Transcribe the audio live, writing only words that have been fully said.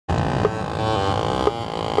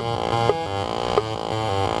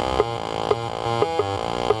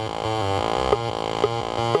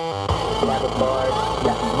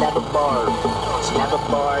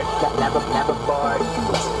never bored,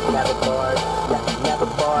 never bored, never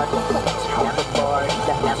bored, never bored,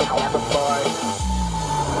 never bored.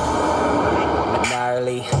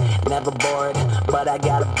 Gnarly, never bored, but I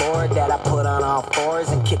got a board that I put on all fours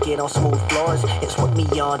and kick it on smooth floors. It's with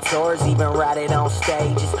me on tours, even ride it on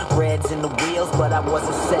stages. Reds in the wheels, but I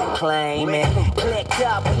wasn't set claiming. Clicked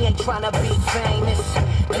up, we ain't tryna be famous.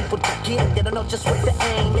 People forget they don't know just what the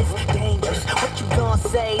aim is. Dangerous, what you gonna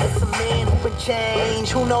say to some man who been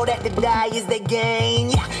changed? Who know that to die is their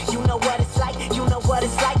gain? Yeah, you know what it's like, you know what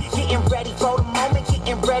it's like. Getting ready for the moment,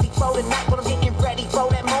 getting ready for the night. But I'm getting ready for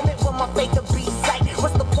that moment when my faith will be sight.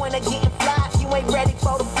 What's the point of getting fly if you ain't ready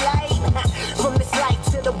for the flight? From this light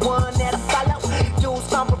to the one that'll follow. Dudes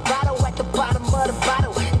found bravado at the bottom of the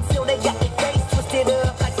bottle until they got their face twisted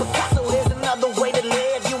up like Picasso. There's another way to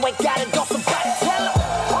live, you ain't got it, don't somebody tell them.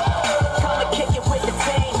 Come and kick it with the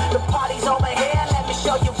team, the party's over here, let me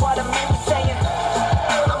show you what I mean saying.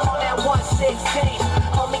 I'm on that 116,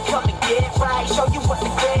 homie come and get right, show you what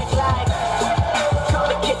the grid's like.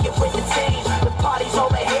 Come and kick it with the team, the party's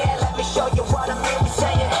over here, let me show you what I mean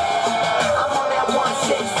saying. I'm on that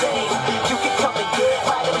 116, you can come and get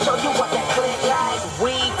right, let me show you what that grid's like.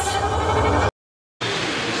 Sweet.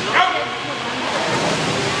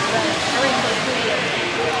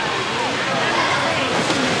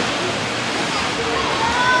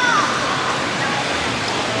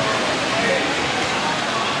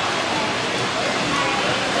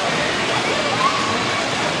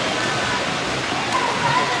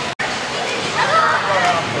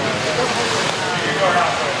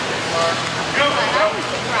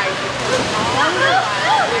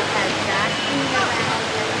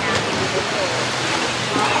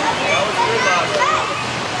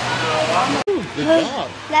 Good job.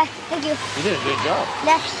 Left, thank you. You did a good job.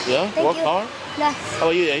 Left. Yeah? Thank Work you. hard? Left. How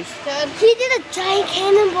about you, Ace? Good. He did a giant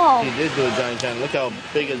cannonball. He did do a giant cannon. Look how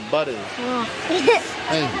big his butt is. Oh.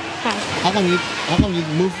 Hey, how come you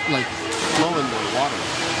move like slow in the water?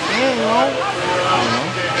 I don't know.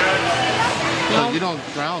 You know? So you don't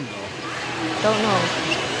drown though. Don't know.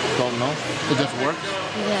 Don't know? It just works?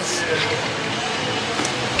 Yes.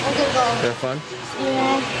 I'm gonna go. Have fun?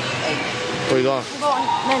 Yeah. Where you going? I'm going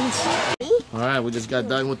men's. Alright, we just got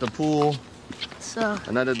done with the pool. So.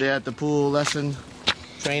 Another day at the pool lesson.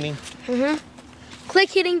 Training. Click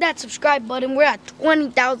hitting that subscribe button. We're at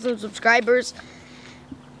 20,000 subscribers.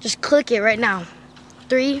 Just click it right now.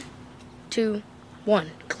 3, 2,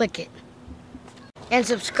 1. Click it. And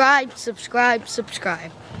subscribe, subscribe,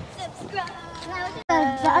 subscribe.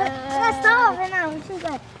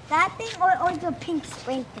 That thing or the pink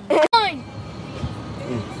spring thing?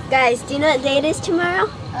 Guys, do you know what day it is tomorrow?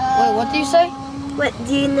 Wait, what do you say? What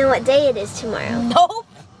do you know what day it is tomorrow? Nope.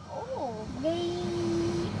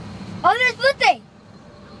 Oh, there's birthday.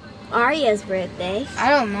 Aria's birthday. I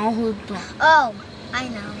don't know who. Oh, I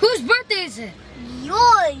know. Whose birthday is it?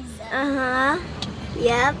 Yours.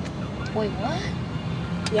 Yep. Wait, what?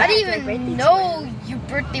 Yeah, I it's my didn't birthday even know tomorrow. your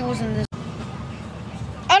birthday was in this.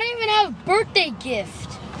 I don't even have a birthday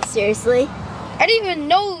gift. Seriously? I didn't even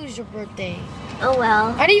know it was your birthday. Oh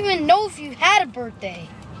well. I didn't even know if you had a birthday.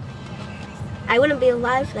 I wouldn't be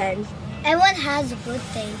alive then. Everyone has a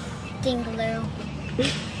birthday, Dingaloo.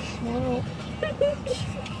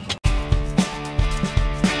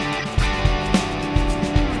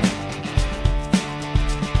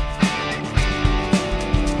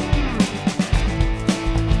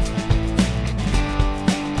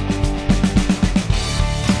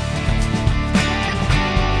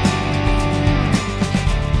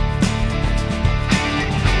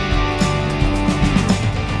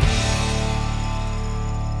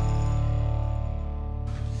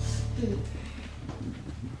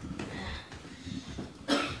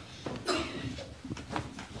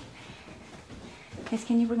 Yes,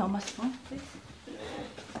 can you bring on my phone, please?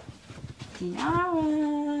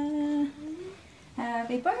 Tiara,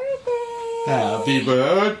 happy birthday! Happy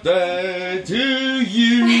birthday to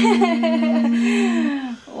you!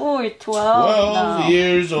 Oh, you're 12 12 now.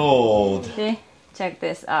 years old. Okay, check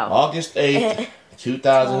this out. August 8th,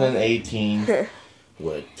 2018,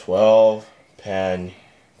 with 12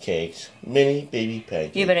 pancakes. Mini baby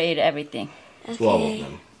pancakes. You better eat everything. 12 of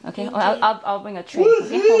them. Okay, I'll bring a tray.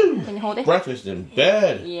 Okay, can you hold it? Breakfast in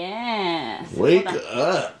bed. Yes. Wake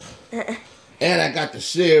up. And I got the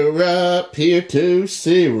syrup here too.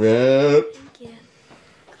 Syrup. Thank you.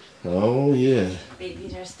 Oh, yeah.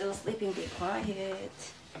 Babies are still sleeping. Be quiet.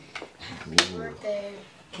 Birthday.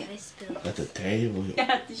 Okay. At the table.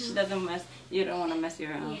 Yeah, she doesn't mess. You don't want to mess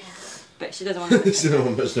your own. But she doesn't want to mess. She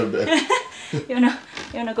don't mess her bed. You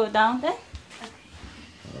wanna go down there?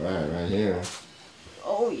 Alright, right here.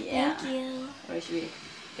 Oh yeah. Thank you. Where should we?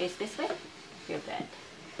 Face this way. You're good.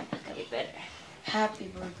 That'll be better. Happy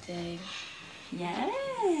birthday.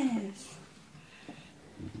 Yes.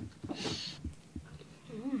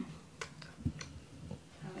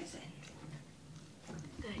 How is it?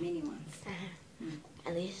 Good. Mini ones.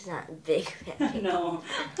 At least it's not big. No.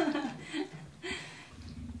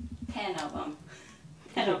 10 of them.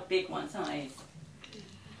 10 of big ones, huh, Ace?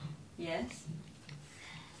 Yes?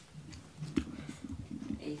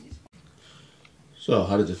 Ace is... So,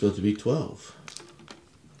 how does it feel to be 12?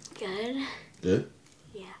 Good. Good?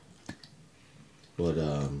 Yeah.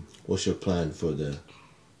 What's your plan for the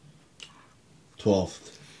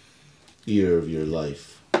 12th year of your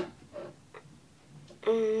life? I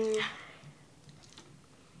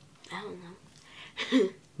don't know.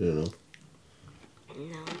 You don't know?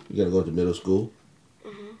 No. You gotta go to middle school?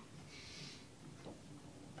 Mhm.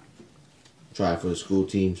 Try for the school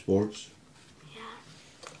team sports?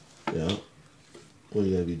 Yeah. Yeah. What are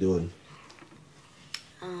you gonna be doing?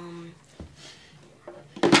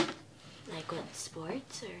 Like what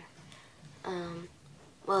sports or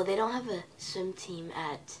well, they don't have a swim team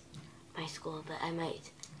at my school, but I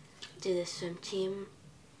might do the swim team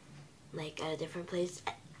like at a different place,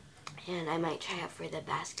 and I might try out for the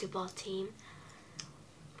basketball team.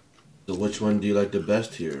 So which one do you like the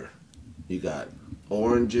best here? You got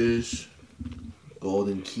oranges,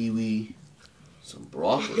 golden kiwi, some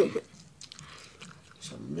broccoli,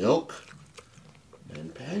 some milk,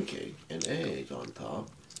 and pancake and egg on top.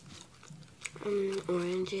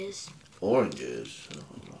 Oranges. Oranges. Oh,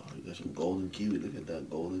 wow. You got some golden kiwi. Look at that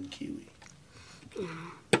golden kiwi.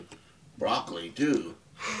 Broccoli, too.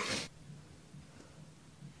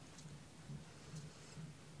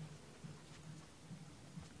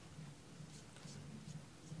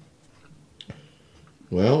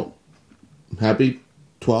 Well, happy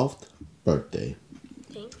 12th birthday.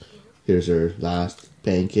 Thank you. Here's our last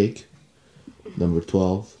pancake. Number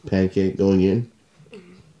 12 pancake going in.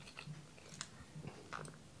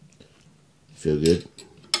 Feel good?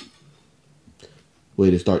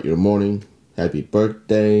 Way to start your morning. Happy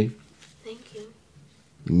birthday. Thank you.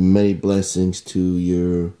 Many blessings to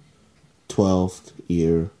your 12th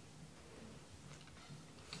year.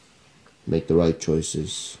 Make the right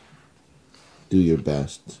choices. Do your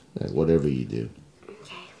best at whatever you do.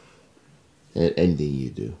 Okay. At anything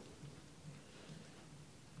you do.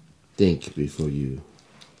 Think before you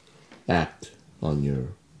act on your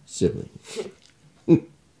siblings.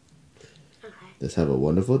 Let's have a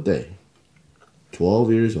wonderful day.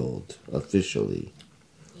 12 years old, officially.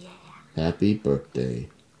 Yeah. Happy birthday.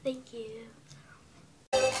 Thank you.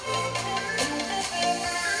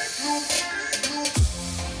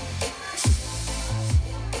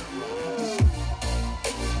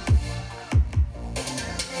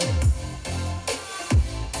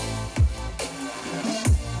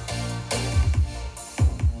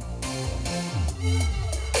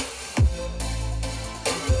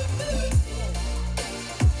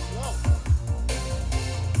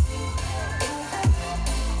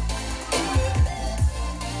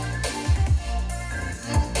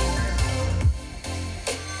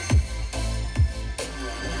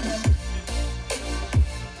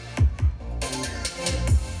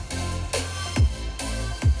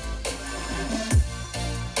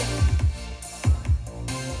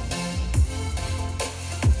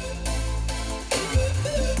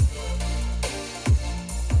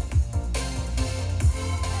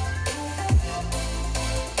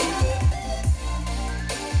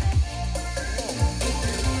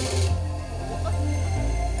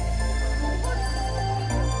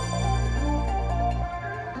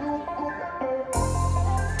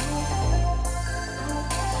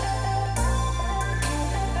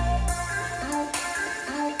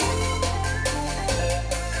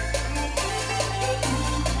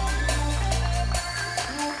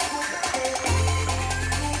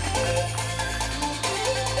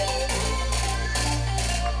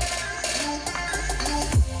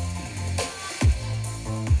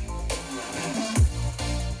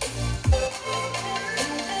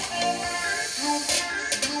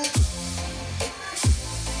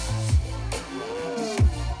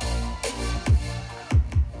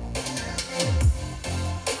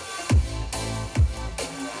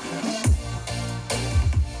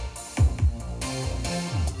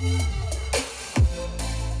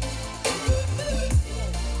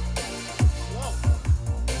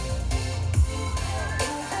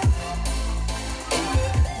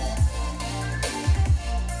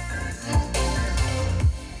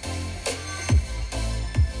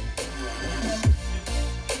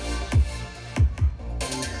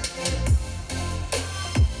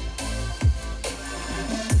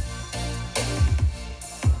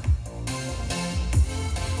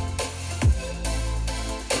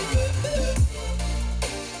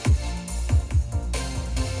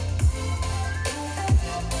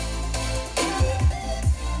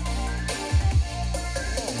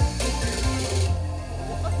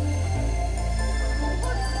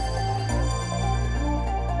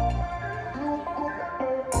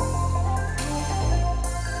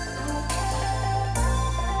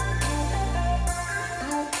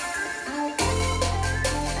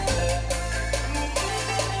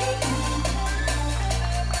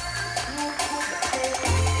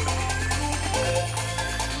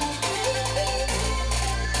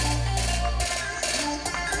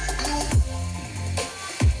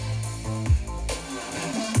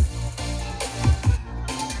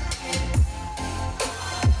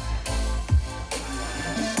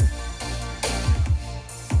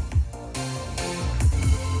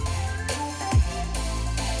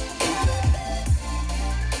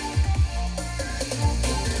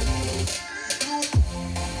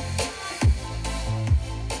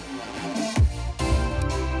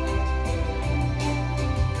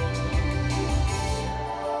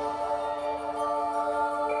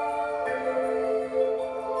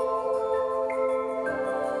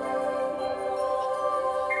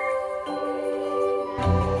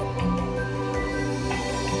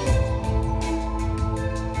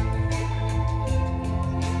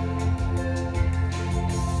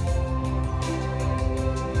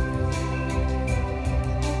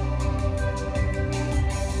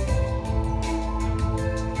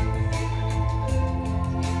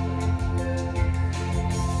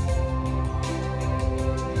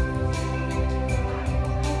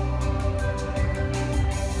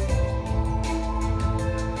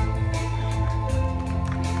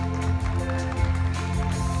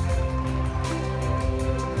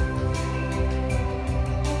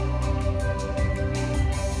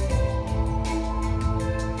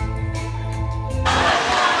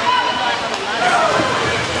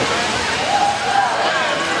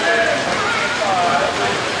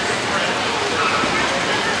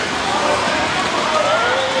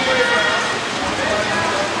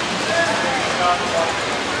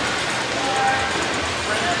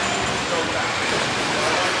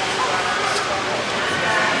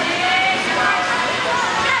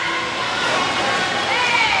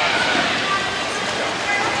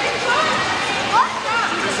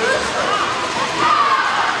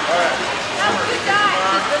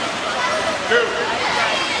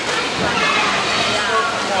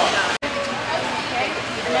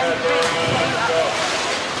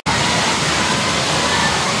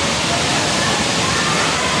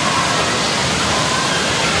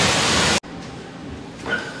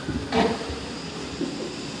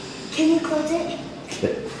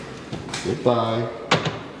 Bye.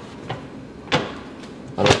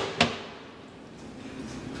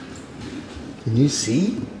 Can you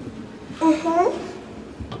see?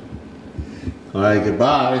 Alright,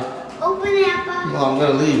 goodbye. Open it, Appa. No, I'm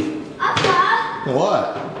gonna leave. Appa. What?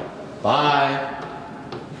 Bye.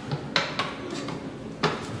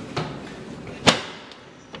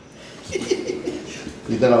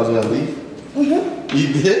 You thought I was gonna leave? You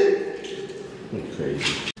did? You're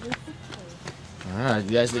crazy. Alright,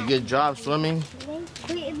 you guys did a good job swimming.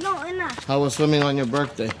 Wait, no, enough. How was swimming on your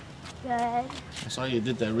birthday? Good. I saw you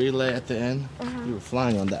did that relay at the end. You were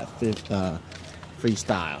flying on that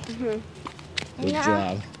freestyle. Good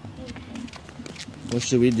job. What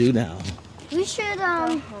should we do now? We should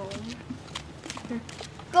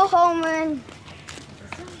go home and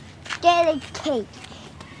get a cake.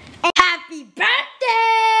 Happy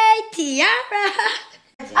birthday, Tiara!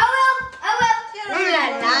 I will. Ooh la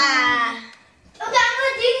la. Okay, I'm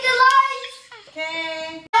gonna dim the lights.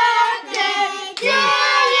 Okay. Birthday to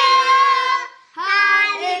you.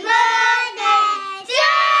 Happy birthday to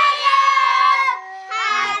you.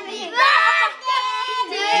 Happy birthday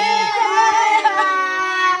to you.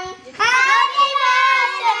 Happy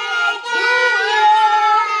birthday to you.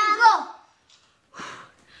 Go.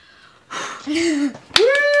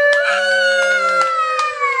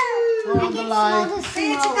 Turn on the light.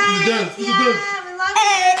 You did. You did.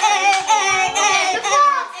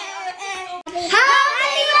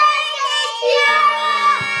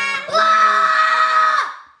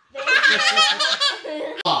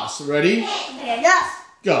 Boss, ready? Yes.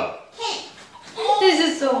 Go. This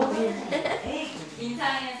is so weird.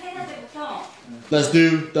 인상에 3살 때부터 Let's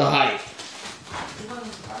do the hike.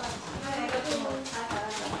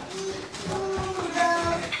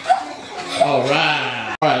 All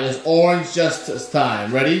right. All right, it's orange justice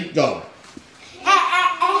time. Ready? Go.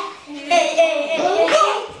 I'm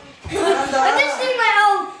just doing my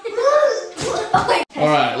own. All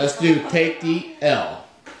right, let's do take the L.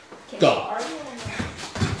 Go.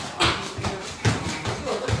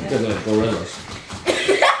 They're like gorillas.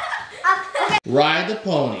 Ride the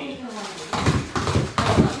pony.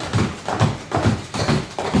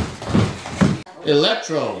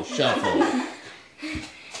 Electro shuffle.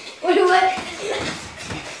 What?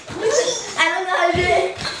 I don't know how to do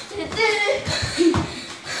it.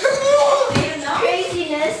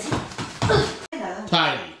 Craziness.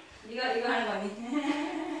 Tiny. 이거 하는 거니?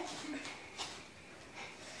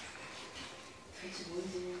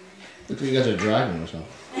 Looks like you guys are driving or something.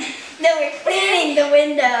 No, we're cleaning the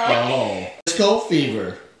window. Oh. Disco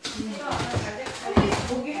fever.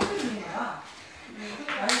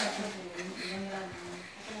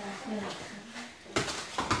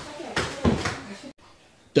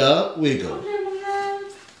 The wiggle.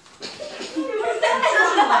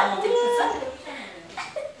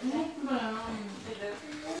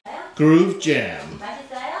 Groove jam.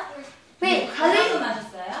 맛있어요? Wait, how do 하나도 you?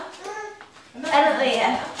 맛있어요? I don't know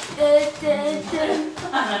yet.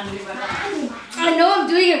 I know I'm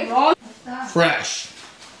doing it wrong. Fresh.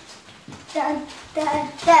 Dun, dun,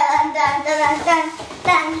 dun, dun, dun, dun,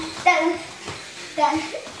 dun, dun, dun, dun.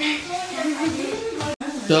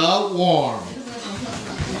 The warm.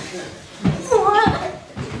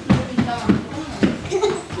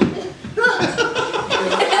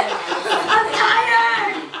 I'm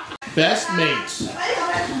tired. Best mates.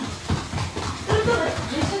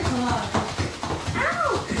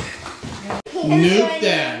 Nuke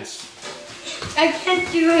dance. I can't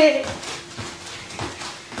do it.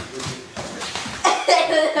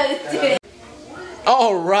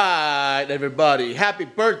 All right, everybody. Happy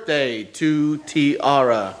birthday to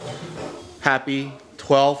Tiara. Happy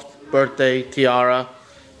 12th birthday, Tiara.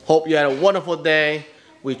 Hope you had a wonderful day.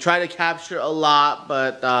 We tried to capture a lot,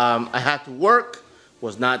 but I had to work.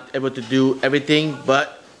 Was not able to do everything,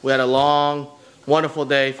 but we had a long, wonderful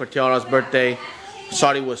day for Tiara's birthday.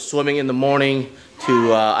 Starting with swimming in the morning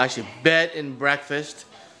to actually bed and breakfast,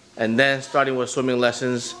 and then starting with swimming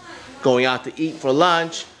lessons, going out to eat for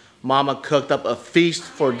lunch. Mama cooked up a feast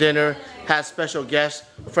for dinner, had special guests,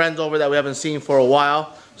 friends over that we haven't seen for a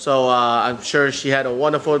while. So I'm sure she had a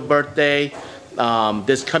wonderful birthday.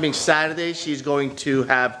 This coming Saturday, she's going to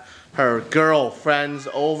have her girlfriends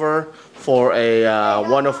over for a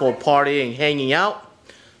wonderful party and hanging out.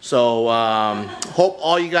 So hope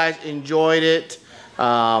all you guys enjoyed it.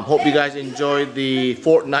 Hope you guys enjoyed the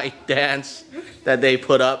Fortnite dance that they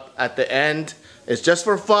put up at the end. It's just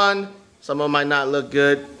for fun. Some of them might not look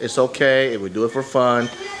good. It's okay if we do it for fun.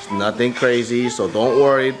 It's nothing crazy, so don't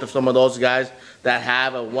worry if some of those guys that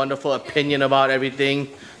have a wonderful opinion about everything.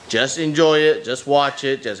 Just enjoy it, just watch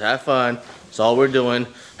it, just have fun. That's all we're doing.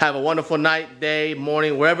 Have a wonderful night, day,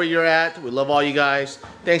 morning, wherever you're at. We love all you guys.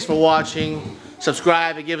 Thanks for watching.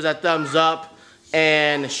 Subscribe and give us that thumbs up.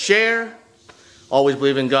 And share. Always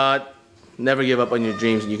believe in God. Never give up on your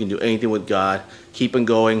dreams. You can do anything with God. Keep on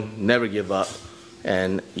going. Never give up.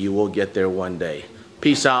 And you will get there one day.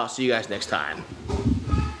 Peace out. See you guys next time.